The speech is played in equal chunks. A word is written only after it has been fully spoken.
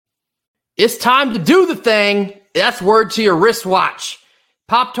It's time to do the thing. That's word to your wristwatch.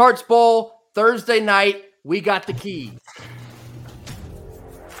 Pop-Tarts Bowl, Thursday night. We got the keys.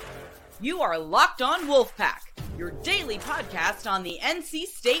 You are Locked On Wolfpack, your daily podcast on the NC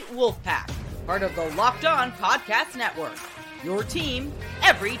State Wolfpack, part of the Locked On Podcast Network. Your team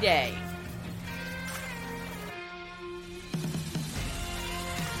every day.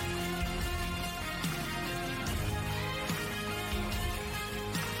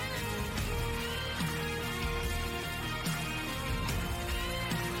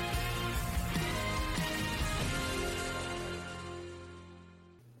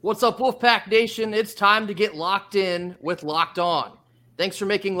 What's up, Wolfpack Nation? It's time to get locked in with Locked On. Thanks for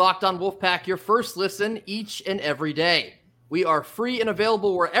making Locked On Wolfpack your first listen each and every day. We are free and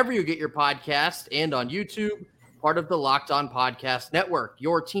available wherever you get your podcast and on YouTube, part of the Locked On Podcast Network,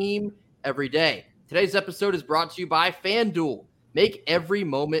 your team every day. Today's episode is brought to you by FanDuel. Make every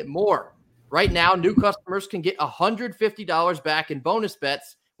moment more. Right now, new customers can get $150 back in bonus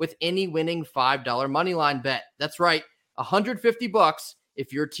bets with any winning $5 moneyline bet. That's right, $150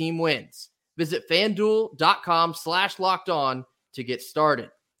 if your team wins. Visit FanDuel.com/lockedon to get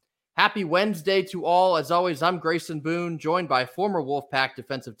started. Happy Wednesday to all. As always, I'm Grayson Boone, joined by former Wolfpack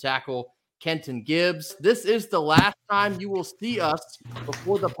defensive tackle Kenton Gibbs. This is the last time you will see us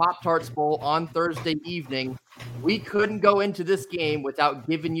before the Pop-Tarts Bowl on Thursday evening. We couldn't go into this game without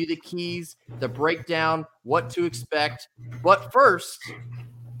giving you the keys, the breakdown, what to expect. But first,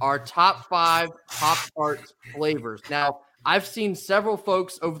 our top 5 Pop-Tarts flavors. Now, I've seen several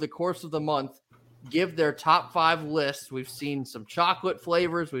folks over the course of the month give their top 5 lists. We've seen some chocolate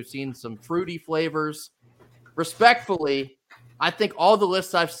flavors. We've seen some fruity flavors. Respectfully, I think all the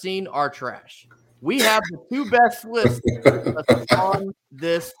lists I've seen are trash. We have the 2 best lists on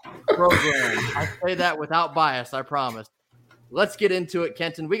this program. I say that without bias, I promise. Let's get into it,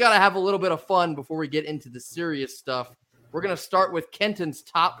 Kenton. We got to have a little bit of fun before we get into the serious stuff. We're going to start with Kenton's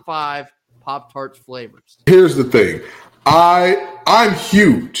top 5 Pop-Tarts flavors. Here's the thing. I'm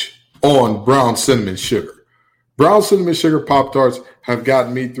huge on brown cinnamon sugar. Brown cinnamon sugar Pop-Tarts have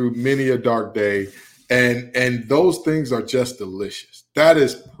gotten me through many a dark day, and those things are just delicious. That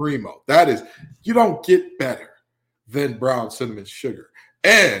is primo. That is, you don't get better than brown cinnamon sugar.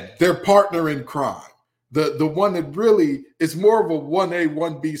 And their partner in crime, the one that really is more of a 1A,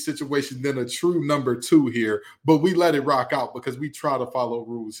 1B situation than a true number 2 here, but we let it rock out because we try to follow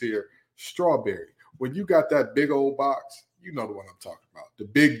rules here. Strawberry. When you got that big old box, you know the one I'm talking about. The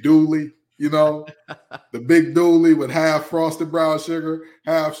big dually, the big dually with half frosted brown sugar,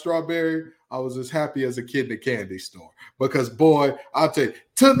 half strawberry. I was as happy as a kid in a candy store because, boy, I'll tell you,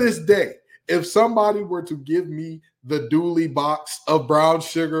 to this day, if somebody were to give me the dually box of brown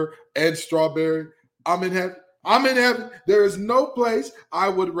sugar and strawberry, I'm in heaven. I'm in heaven. There is no place I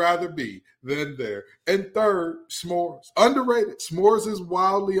would rather be than there. And third, s'mores. Underrated. S'mores is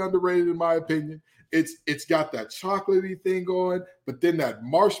wildly underrated in my opinion. It's got that chocolatey thing going, but then that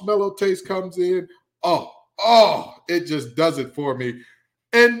marshmallow taste comes in. Oh, it just does it for me.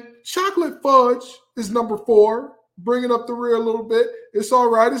 And chocolate fudge is number 4, bringing up the rear a little bit. It's all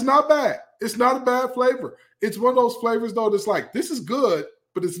right. It's not bad. It's not a bad flavor. It's one of those flavors, though, that's like, this is good,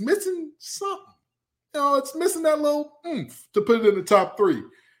 but it's missing something. It's missing that little oomph to put it in the top 3.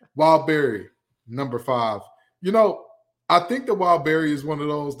 Wild berry, number 5. I think the wild berry is one of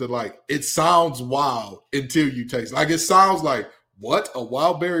those that, like, it sounds wild until you taste it. Like, it sounds like, what? A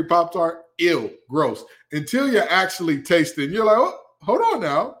wild berry Pop-Tart? Ew, gross. Until you actually taste it, and you're like, oh, hold on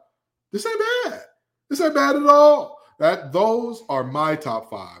now. This ain't bad. This ain't bad at all. Those are my top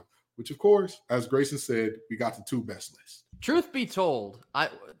 5, which, of course, as Grayson said, we got the 2 best lists. Truth be told,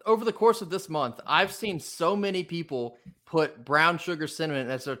 over the course of this month, I've seen so many people put brown sugar cinnamon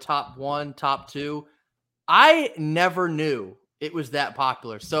as their top 1, top 2. I never knew it was that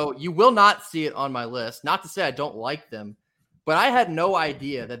popular. So you will not see it on my list. Not to say I don't like them, but I had no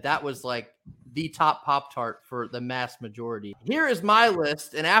idea that was like the top Pop-Tart for the mass majority. Here is my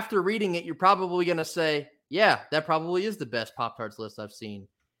list. And after reading it, you're probably going to say, yeah, that probably is the best Pop-Tarts list I've seen.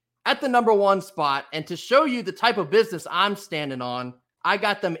 At the number 1 spot, and to show you the type of business I'm standing on, I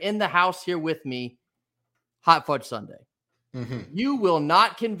got them in the house here with me, Hot Fudge Sundae. Mm-hmm. You will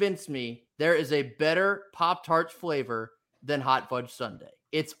not convince me there is a better Pop-Tarts flavor than Hot Fudge Sundae.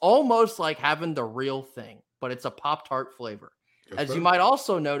 It's almost like having the real thing, but it's a Pop-Tart flavor. As you might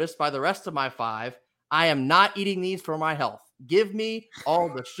also notice by the rest of my 5, I am not eating these for my health. Give me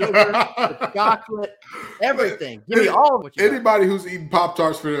all the sugar, the chocolate, everything. Give me all of what you Anybody who's eating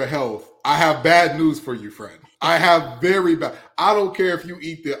Pop-Tarts for their health, I have bad news for you, friend. I have very bad. I don't care if you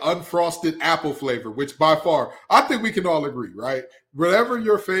eat the unfrosted apple flavor, which by far, I think we can all agree, right? Whatever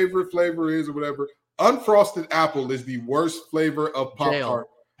your favorite flavor is or whatever, unfrosted apple is the worst flavor of Pop-Tart.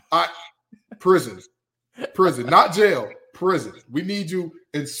 Prison, not jail, prison. We need you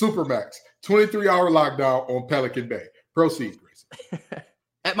in Supermax. 23-hour lockdown on Pelican Bay. Proceed, Grayson.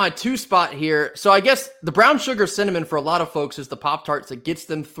 At my 2 spot here, so I guess the brown sugar cinnamon for a lot of folks is the Pop-Tarts that gets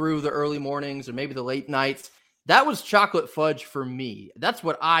them through the early mornings or maybe the late nights. That was chocolate fudge for me. That's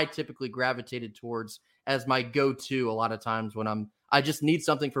what I typically gravitated towards as my go-to a lot of times when I just need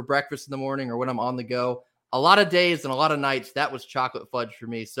something for breakfast in the morning or when I'm on the go. A lot of days and a lot of nights, that was chocolate fudge for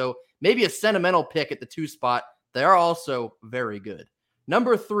me. So maybe a sentimental pick at the 2 spot. They are also very good.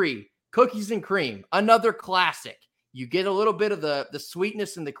 Number 3, cookies and cream, another classic. You get a little bit of the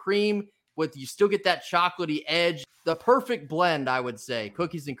sweetness in the cream, with you still get that chocolatey edge. The perfect blend, I would say.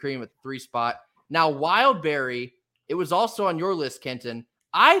 Cookies and cream at the 3 spot. Now, wild berry, it was also on your list, Kenton.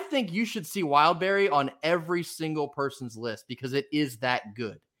 I think you should see wild berry on every single person's list because it is that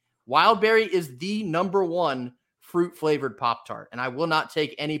good. Wild berry is the number 1 fruit-flavored Pop-Tart, and I will not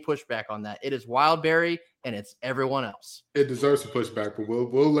take any pushback on that. It is wild berry, and it's everyone else. It deserves a pushback, but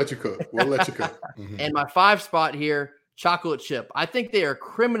we'll let you cook. We'll let you cook. Mm-hmm. And my 5 spot here, chocolate chip. I think they are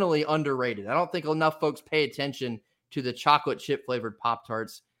criminally underrated. I don't think enough folks pay attention to the chocolate chip-flavored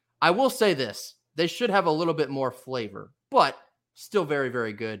Pop-Tarts. I will say this. They should have a little bit more flavor, but still very,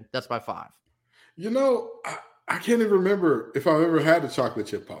 very good. That's my 5. You know, I can't even remember if I've ever had a chocolate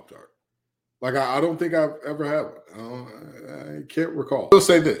chip Pop-Tart. Like, I don't think I've ever had one. I can't recall. I'll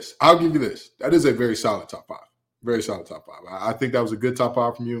say this. I'll give you this. That is a very solid top 5. Very solid top 5. I think that was a good top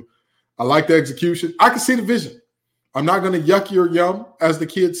 5 from you. I like the execution. I can see the vision. I'm not going to yuck your yum, as the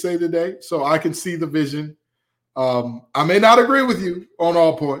kids say today, so I can see the vision. I may not agree with you on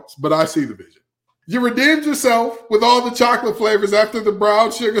all points, but I see the vision. You redeemed yourself with all the chocolate flavors after the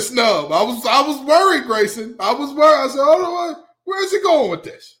brown sugar snub. I was worried, Grayson. I was worried. I said, "Oh, where's it going with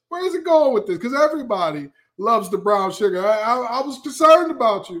this? Where is it going with this?" Because everybody loves the brown sugar. I was concerned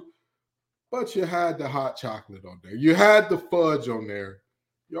about you. But you had the hot chocolate on there. You had the fudge on there.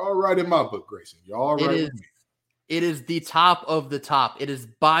 You're all right in my book, Grayson. You're all right with me. It is the top of the top. It is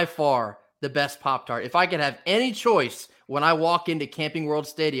by far the best Pop-Tart. If I could have any choice when I walk into Camping World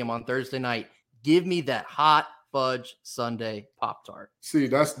Stadium on Thursday night, give me that hot fudge sundae Pop-Tart. See,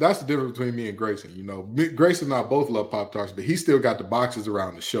 that's the difference between me and Grayson. You know, Grayson and I both love Pop-Tarts, but he still got the boxes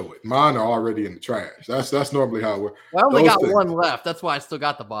around to show it. Mine are already in the trash. That's normally how it works. Well, I only got one left. That's why I still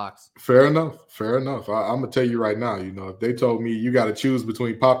got the box. Fair enough. I'm going to tell you right now, you know, if they told me you got to choose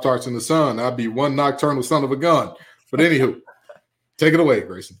between Pop-Tarts and the sun, I'd be one nocturnal son of a gun. But anywho, take it away,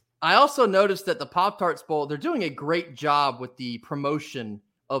 Grayson. I also noticed that the Pop-Tarts Bowl, they're doing a great job with the promotion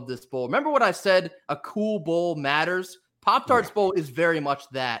of this bowl. Remember what I said? A cool bowl matters. Pop-Tarts Bowl is very much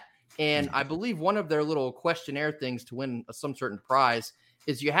that. And I believe one of their little questionnaire things to win some certain prize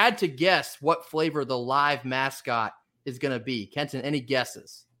is you had to guess what flavor the live mascot is going to be. Kenton, any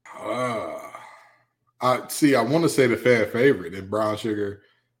guesses? I want to say the fan favorite in brown sugar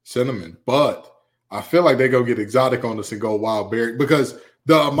cinnamon, but I feel like they go get exotic on us and go wild berry, because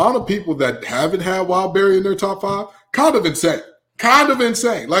the amount of people that haven't had wild berry in their top 5, kind of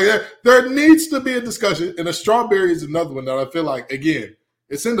insane. Like there needs to be a discussion, and a strawberry is another one that I feel like, again,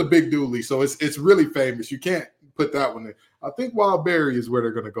 it's in the big dually, so it's really famous. You can't put that one in. I think wild berry is where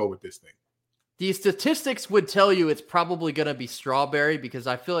they're going to go with this thing. The statistics would tell you it's probably going to be strawberry, because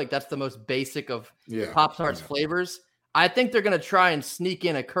I feel like that's the most basic of Pop-Tarts flavors. I think they're going to try and sneak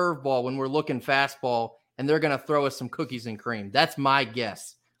in a curveball when we're looking fastball, and they're going to throw us some cookies and cream. That's my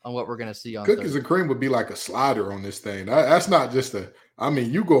guess on what we're going to see on Cookies and cream would be like a slider on this thing. That's not just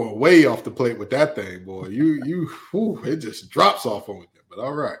you going way off the plate with that thing, boy. It just drops off on you. But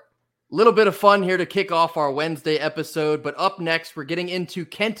all right. Little bit of fun here to kick off our Wednesday episode, but up next, we're getting into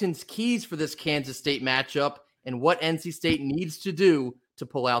Kenton's keys for this Kansas State matchup and what NC State needs to do to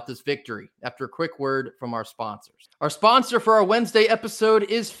pull out this victory after a quick word from our sponsors. Our sponsor for our Wednesday episode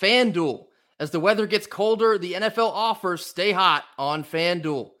is FanDuel. As the weather gets colder, the NFL offers stay hot on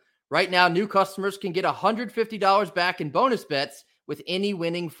FanDuel. Right now, new customers can get $150 back in bonus bets with any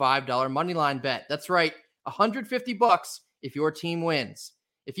winning $5 moneyline bet. That's right, $150 if your team wins.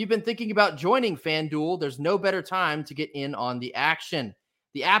 If you've been thinking about joining FanDuel, there's no better time to get in on the action.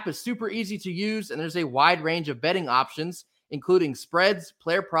 The app is super easy to use, and there's a wide range of betting options, including spreads,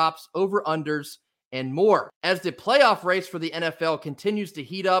 player props, over-unders, and more. As the playoff race for the NFL continues to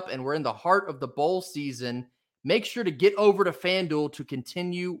heat up and we're in the heart of the bowl season, make sure to get over to FanDuel to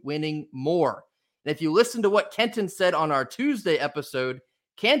continue winning more. And if you listen to what Kenton said on our Tuesday episode,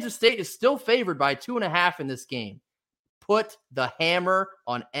 Kansas State is still favored by 2.5 in this game. Put the hammer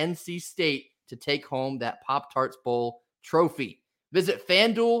on NC State to take home that Pop-Tarts Bowl trophy. Visit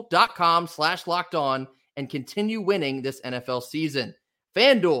FanDuel.com/lockedon and continue winning this NFL season.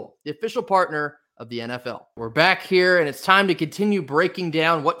 FanDuel, the official partner of the NFL. We're back here, and it's time to continue breaking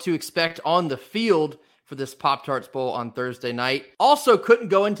down what to expect on the field for this Pop-Tarts Bowl on Thursday night. Also couldn't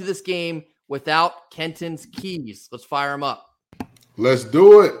go into this game without Kenton's keys. Let's fire him up. Let's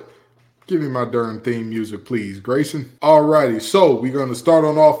do it. Give me my darn theme music, please, Grayson. All righty, so we're going to start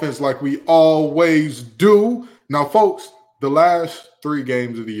on offense like we always do. Now, folks, the last 3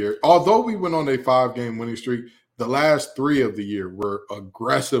 games of the year, although we went on a 5-game winning streak, the last 3 of the year were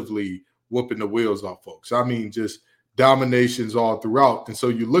aggressively whooping the wheels off folks. I mean, just dominations all throughout. And so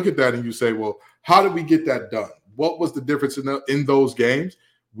you look at that and you say, well, how did we get that done? What was the difference in those games?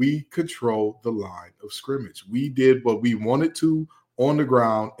 We controlled the line of scrimmage. We did what we wanted to on the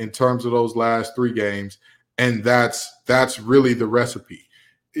ground in terms of those last 3 games, and that's really the recipe.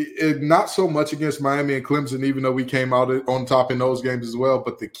 Not so much against Miami and Clemson, even though we came out on top in those games as well.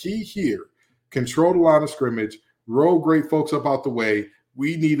 But the key here, control the line of scrimmage, roll great folks up out the way.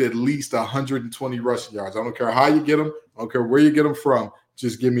 We need at least 120 rushing yards. I don't care how you get them. I don't care where you get them from.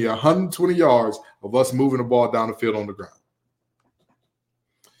 Just give me 120 yards of us moving the ball down the field on the ground.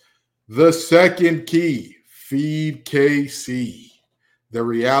 The second key, feed KC. The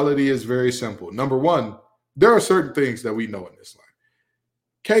reality is very simple. Number one, there are certain things that we know in this life.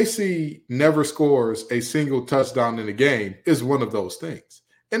 KC never scores a single touchdown in a game is one of those things.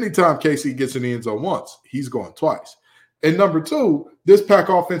 Anytime KC gets in the end zone once, he's going twice. And number two, this Pack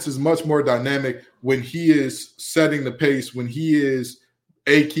offense is much more dynamic when he is setting the pace, when he is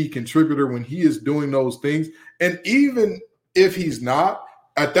a key contributor, when he is doing those things. And even if he's not,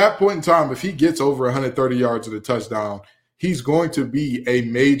 at that point in time, if he gets over 130 yards of a touchdown, he's going to be a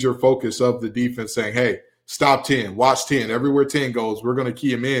major focus of the defense saying, hey, stop 10, watch 10. Everywhere 10 goes, we're going to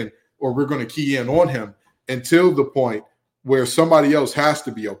key him in, or we're going to key in on him until the point where somebody else has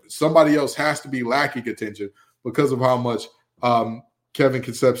to be open. Somebody else has to be lacking attention because of how much Kevin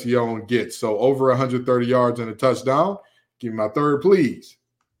Concepcion gets. So over 130 yards and a touchdown. Give me my third, please.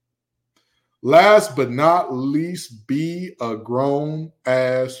 Last but not least, be a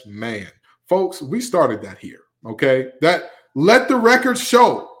grown-ass man. Folks, we started that here, okay? That let the record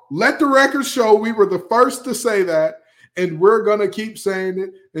show. Let the record show we were the first to say that, and we're going to keep saying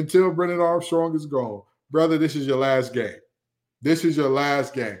it until Brennan Armstrong is gone. Brother, this is your last game. This is your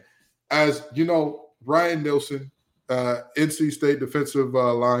last game. As you know, Ryan Nielsen, NC State defensive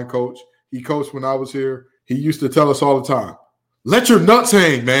line coach, he coached when I was here. He used to tell us all the time, let your nuts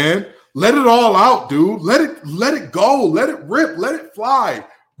hang, man. Let it all out, dude. Let it go. Let it rip. Let it fly.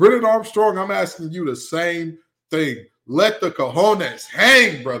 Brennan Armstrong, I'm asking you the same thing. Let the cojones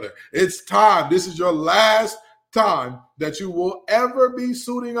hang, brother. It's time. This is your last time that you will ever be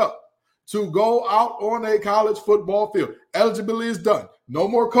suiting up to go out on a college football field. Eligibility is done. No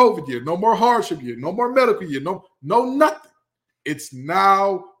more COVID year. No more hardship year. No more medical year. No nothing. It's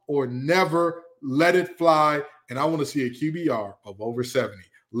now or never. Let it fly. And I want to see a QBR of over 70.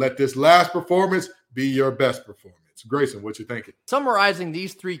 Let this last performance be your best performance. Grayson, what you thinking? Summarizing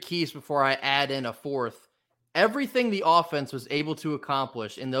these 3 keys before I add in a fourth, everything the offense was able to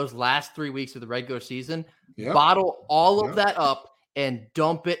accomplish in those last 3 weeks of the regular season, bottle all of that up and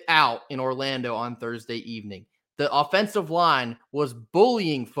dump it out in Orlando on Thursday evening. The offensive line was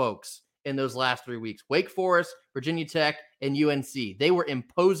bullying folks in those last 3 weeks. Wake Forest, Virginia Tech, and UNC. They were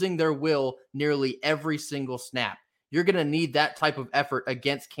imposing their will nearly every single snap. You're going to need that type of effort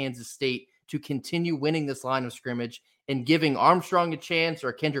against Kansas State to continue winning this line of scrimmage and giving Armstrong a chance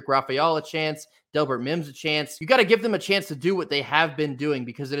or Kendrick Raphael a chance, Delbert Mims a chance. You got to give them a chance to do what they have been doing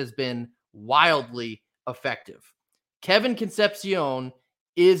because it has been wildly effective. Kevin Concepcion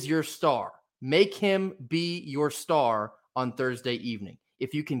is your star. Make him be your star on Thursday evening.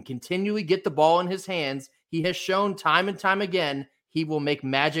 If you can continually get the ball in his hands, he has shown time and time again he will make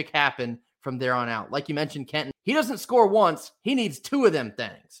magic happen from there on out. Like you mentioned, Kenton, he doesn't score once. He needs 2 of them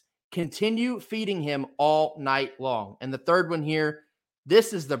things. Continue feeding him all night long. And the third one here,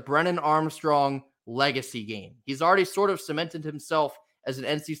 this is the Brennan Armstrong legacy game. He's already sort of cemented himself as an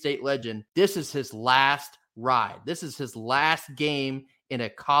NC State legend. This is his last ride. This is his last game in a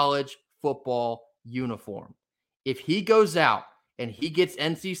college football uniform. If he goes out and he gets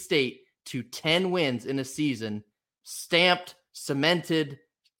NC State to 10 wins in a season, stamped, cemented,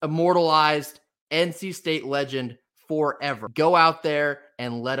 immortalized NC State legend forever. Go out there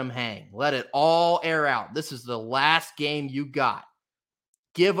and let him hang. Let it all air out. This is the last game you got.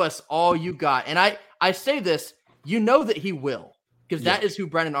 Give us all you got. And I say this, you know that he will. because that is who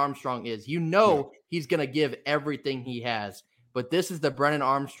Brennan Armstrong is. He's going to give everything he has, but this is the Brennan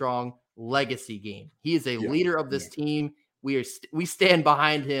Armstrong legacy game. He is a leader of this team. We stand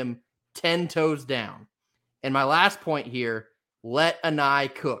behind him 10 toes down. And my last point here, let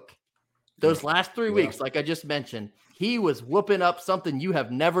Anai cook. Those last 3 weeks, like I just mentioned, he was whooping up something you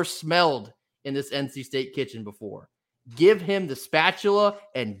have never smelled in this NC State kitchen before. Give him the spatula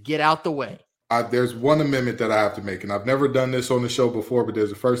and get out the way. There's one amendment that I have to make, and I've never done this on the show before, but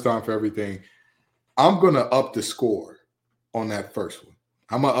there's a first time for everything. I'm going to up the score on that first one.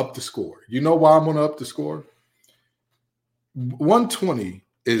 I'm going to up the score. You know why I'm going to up the score? 120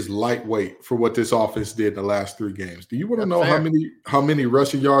 is lightweight for what this offense did in the last 3 games. Do you want to know how many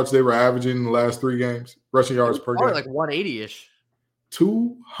rushing yards they were averaging in the last 3 games? Rushing yards per game? Like 180-ish.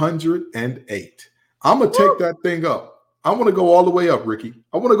 208. I'm going to take that thing up. I want to go all the way up, Ricky.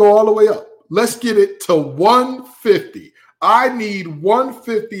 I want to go all the way up. Let's get it to 150. I need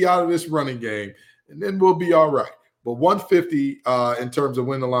 150 out of this running game, and then we'll be all right. But 150 in terms of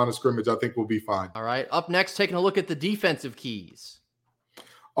winning the line of scrimmage, I think we'll be fine. All right. Up next, taking a look at the defensive keys.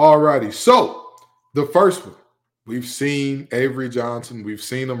 All righty. So the first one, we've seen Avery Johnson. We've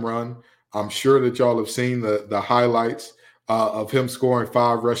seen him run. I'm sure that y'all have seen the highlights of him scoring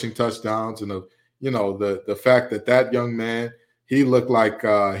 5 rushing touchdowns and of the fact that young man, he looked like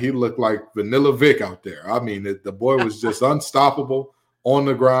Vanilla Vic out there. I mean, the boy was just unstoppable on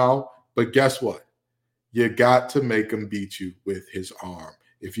the ground. But guess what? You got to make him beat you with his arm.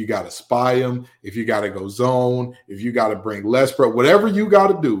 If you got to spy him, if you got to go zone, if you got to bring less pressure, whatever you got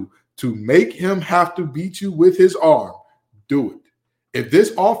to do to make him have to beat you with his arm, do it. If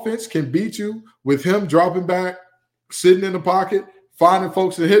this offense can beat you with him dropping back, sitting in the pocket, finding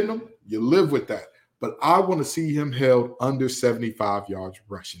folks and hitting them, you live with that. But I want to see him held under 75 yards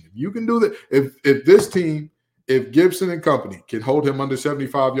rushing. If you can do that, if this team, if Gibson and company can hold him under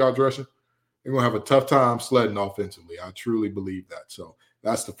 75 yards rushing, they're going to have a tough time sledding offensively. I truly believe that. So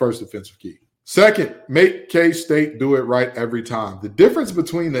that's the first defensive key. Second, make K-State do it right every time. The difference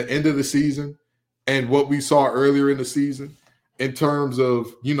between the end of the season and what we saw earlier in the season in terms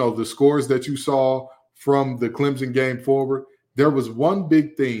of, the scores that you saw from the Clemson game forward, there was one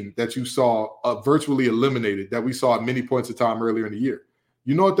big thing that you saw virtually eliminated that we saw at many points of time earlier in the year.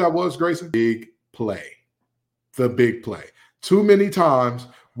 You know what that was, Grayson? Big play. The big play. Too many times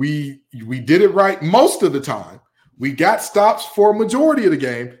we did it right most of the time. We got stops for a majority of the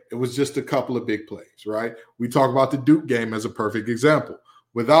game. It was just a couple of big plays, right? We talk about the Duke game as a perfect example.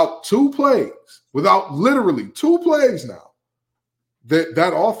 Without literally 2 plays now,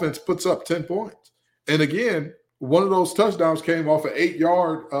 that offense puts up 10 points. And again, one of those touchdowns came off an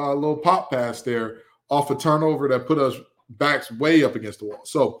 8-yard little pop pass there off a turnover that put us backs way up against the wall.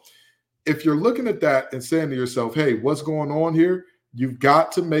 So if you're looking at that and saying to yourself, hey, what's going on here? You've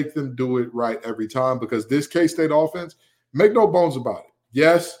got to make them do it right every time because this K-State offense, make no bones about it.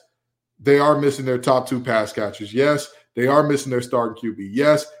 Yes, they are missing their top 2 pass catchers. Yes, they are missing their starting QB.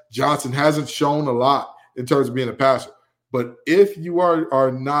 Yes, Johnson hasn't shown a lot in terms of being a passer. But if you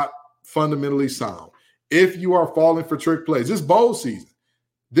are not fundamentally sound, if you are falling for trick plays, this bowl season,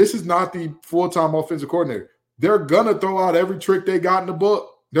 this is not the full-time offensive coordinator. They're going to throw out every trick they got in the book.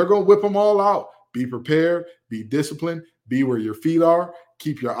 They're going to whip them all out. Be prepared, be disciplined, be where your feet are,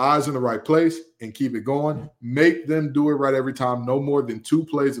 keep your eyes in the right place, and keep it going. Make them do it right every time. No more than 2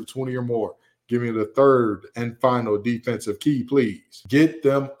 plays of 20 or more. Give me the third and final defensive key, please. Get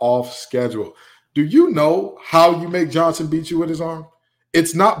them off schedule. Do you know how you make Johnson beat you with his arm?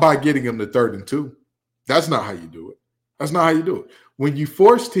 It's not by getting him to 3rd and 2. That's not how you do it. That's not how you do it. When you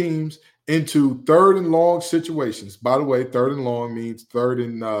force teams into 3rd and long situations, by the way, 3rd and long means 3rd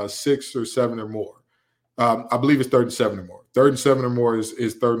and 6 or 7 or more. I believe it's 3rd and 7 or more. 3rd and 7 or more is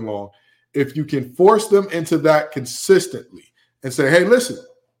 3rd and long. If you can force them into that consistently and say, hey, listen,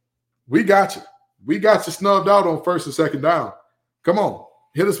 we got you. We got you snubbed out on 1st and 2nd down. Come on.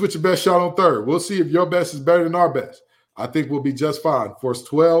 Hit us with your best shot on 3rd. We'll see if your best is better than our best. I think we'll be just fine. Force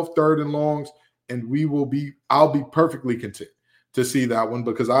 12 3rd and longs, and I'll be perfectly content to see that one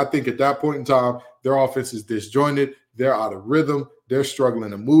because I think at that point in time, their offense is disjointed. They're out of rhythm. They're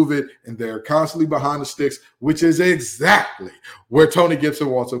struggling to move it, and they're constantly behind the sticks, which is exactly where Tony Gibson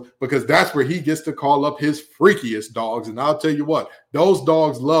wants them because that's where he gets to call up his freakiest dogs. And I'll tell you what, those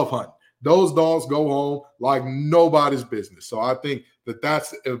dogs love hunting. Those dogs go home like nobody's business. So I think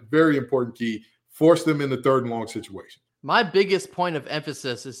that's a very important key. Force them in the 3rd and long situation. My biggest point of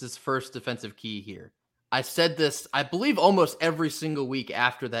emphasis is this first defensive key here. I said this, I believe, almost every single week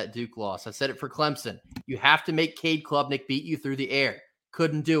after that Duke loss. I said it for Clemson. You have to make Cade Klubnik beat you through the air.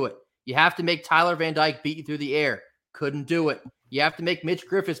 Couldn't do it. You have to make Tyler Van Dyke beat you through the air. Couldn't do it. You have to make Mitch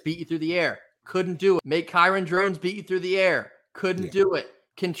Griffiths beat you through the air. Couldn't do it. Make Kyron Drones beat you through the air. Couldn't do it.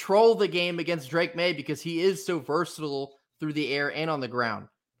 Control the game against Drake May because he is so versatile through the air and on the ground.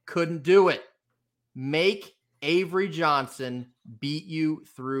 Couldn't do it. Make Avery Johnson beat you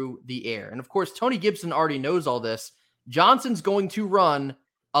through the air. And of course, Tony Gibson already knows all this. Johnson's going to run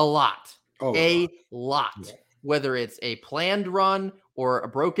a lot. A lot. Yeah. Whether it's a planned run or a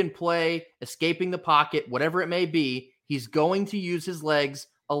broken play, escaping the pocket, whatever it may be, he's going to use his legs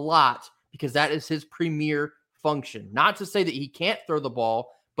a lot because that is his premier function. Not to say that he can't throw the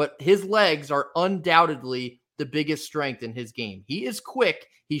ball, but his legs are undoubtedly the biggest strength in his game. He is quick.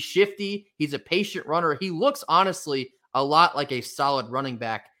 He's shifty. He's a patient runner. He looks honestly a lot like a solid running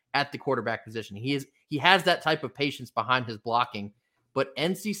back at the quarterback position. He has that type of patience behind his blocking, but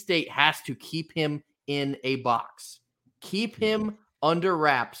NC State has to keep him in a box. Keep him under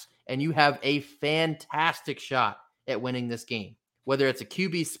wraps, and you have a fantastic shot at winning this game. Whether it's a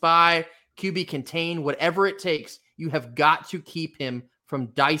QB spy, QB contain, whatever it takes, you have got to keep him from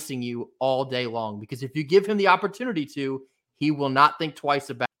dicing you all day long, because if you give him the opportunity to, he will not think twice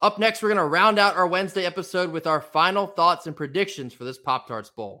about it. Up next, we're going to round out our Wednesday episode with our final thoughts and predictions for this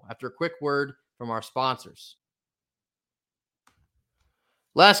Pop-Tarts Bowl after a quick word from our sponsors.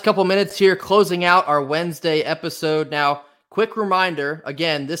 Last couple minutes here, closing out our Wednesday episode. Now, quick reminder,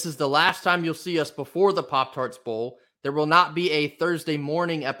 again, this is the last time you'll see us before the Pop-Tarts Bowl. There will not be a Thursday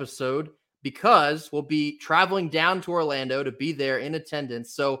morning episode because we'll be traveling down to Orlando to be there in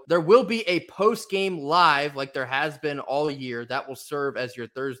attendance. So there will be a post-game live like there has been all year. That will serve as your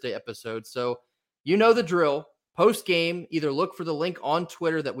Thursday episode. So you know the drill. Post-game, either look for the link on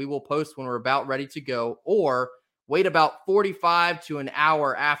Twitter that we will post when we're about ready to go, or wait about 45 to an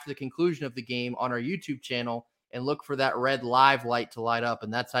hour after the conclusion of the game on our YouTube channel and look for that red live light to light up.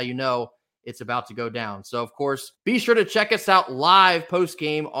 And that's how you know it's about to go down. So, of course, be sure to check us out live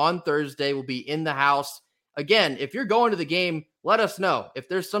post-game on Thursday. We'll be in the house. Again, if you're going to the game, let us know. If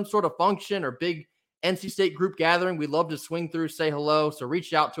there's some sort of function or big NC State group gathering, we'd love to swing through, say hello. So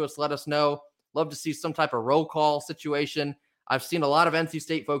reach out to us, let us know. Love to see some type of roll call situation. I've seen a lot of NC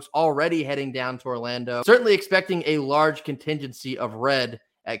State folks already heading down to Orlando. Certainly expecting a large contingency of red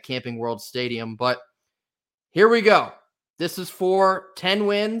at Camping World Stadium. But here we go. This is for 10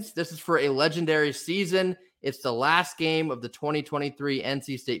 wins. This is for a legendary season. It's the last game of the 2023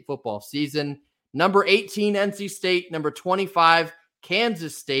 NC State football season. Number 18, NC State. Number 25,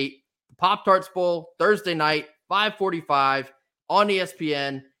 Kansas State. The Pop-Tarts Bowl, Thursday night, 5:45 on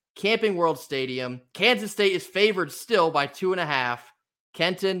ESPN, Camping World Stadium. Kansas State is favored still by 2.5.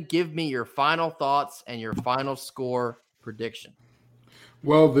 Kenton, give me your final thoughts and your final score prediction.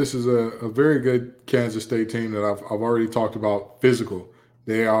 Well, this is a very good Kansas State team that I've already talked about. Physical,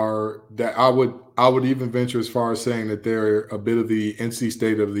 they are. That I would even venture as far as saying that they're a bit of the NC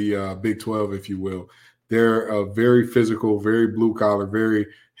State of the Big 12, if you will. They're a very physical, very blue collar, very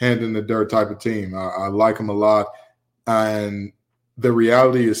hand in the dirt type of team. I like them a lot, and the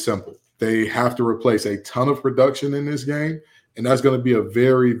reality is simple. They have to replace a ton of production in this game, and that's going to be a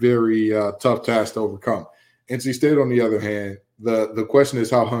very, very tough task to overcome. NC State, on the other hand, the question is,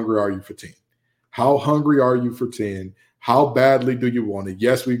 how hungry are you for 10? How hungry are you for 10? How badly do you want it?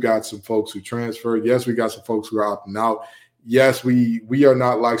 Yes, we've got some folks who transferred. Yes, we got some folks who are opting out. Yes, we are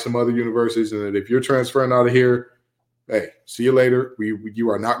not like some other universities, and that if you're transferring out of here, hey, see you later.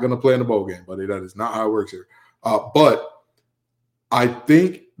 You are not going to play in the bowl game, buddy. That is not how it works here. But I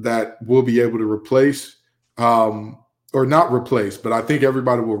think that we'll be able to replace, or not replace, but I think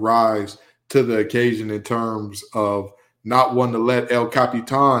everybody will rise to the occasion in terms of not wanting to let El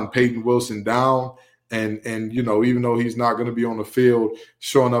Capitan, Peyton Wilson, down. And you know, even though he's not going to be on the field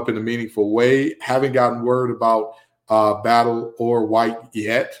showing up in a meaningful way, haven't gotten word about Battle or White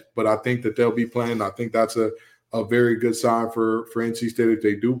yet, but I think that they'll be playing. I think that's a very good sign for NC State if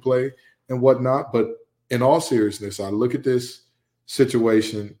they do play and whatnot. But in all seriousness, I look at this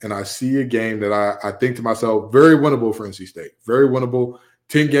situation and I see a game that I think to myself, very winnable for NC State, very winnable.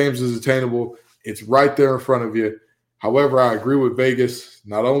 10 games is attainable. It's right there in front of you. However, I agree with Vegas.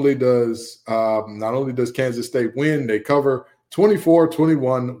 Not only does Kansas State win, they cover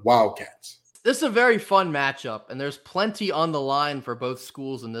 24-21 Wildcats. This is a very fun matchup, and there's plenty on the line for both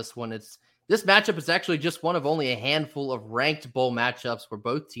schools in this one. This matchup is actually just one of only a handful of ranked bowl matchups for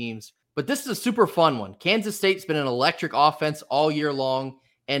both teams, but this is a super fun one. Kansas State's been an electric offense all year long,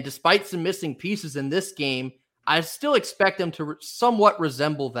 and despite some missing pieces in this game, I still expect them to somewhat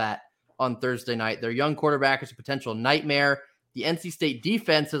resemble that on Thursday night. Their young quarterback is a potential nightmare. The NC State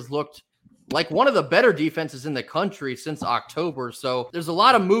defense has looked like one of the better defenses in the country since October. So there's a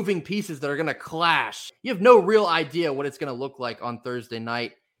lot of moving pieces that are going to clash. You have no real idea what it's going to look like on Thursday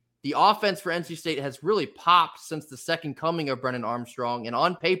night. The offense for NC State has really popped since the second coming of Brennan Armstrong. And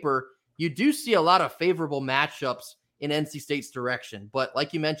on paper, you do see a lot of favorable matchups in NC State's direction. But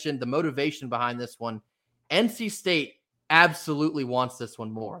like you mentioned, the motivation behind this one, NC State absolutely wants this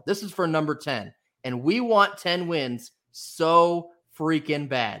one more. This is for number 10. And we want 10 wins so freaking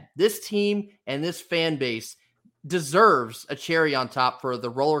bad. This team and this fan base deserves a cherry on top for the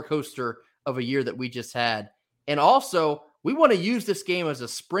roller coaster of a year that we just had. And also, we want to use this game as a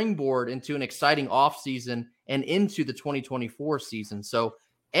springboard into an exciting offseason and into the 2024 season. So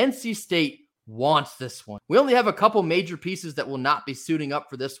NC State wants this one. We only have a couple major pieces that will not be suiting up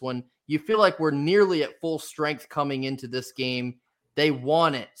for this one. You feel like we're nearly at full strength coming into this game. They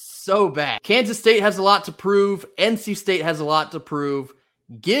want it so bad. Kansas State has a lot to prove. NC State has a lot to prove.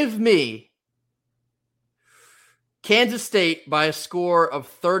 Give me Kansas State by a score of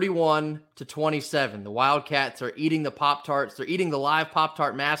 31-27. The Wildcats are eating the Pop-Tarts. They're eating the live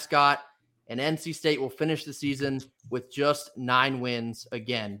Pop-Tart mascot, and NC State will finish the season with just 9 wins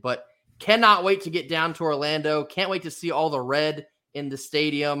again. But cannot wait to get down to Orlando. Can't wait to see all the red in the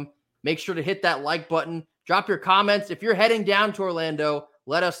stadium. Make sure to hit that like button. Drop your comments. If you're heading down to Orlando,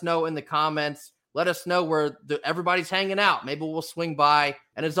 let us know in the comments. Let us know where everybody's hanging out. Maybe we'll swing by.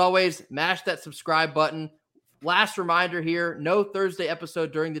 And as always, mash that subscribe button. Last reminder here, no Thursday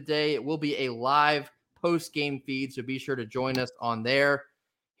episode during the day. It will be a live post-game feed, so be sure to join us on there.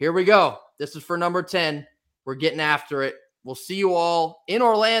 Here we go. This is for number 10. We're getting after it. We'll see you all in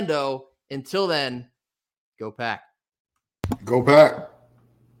Orlando. Until then, go Pack. Go Pack.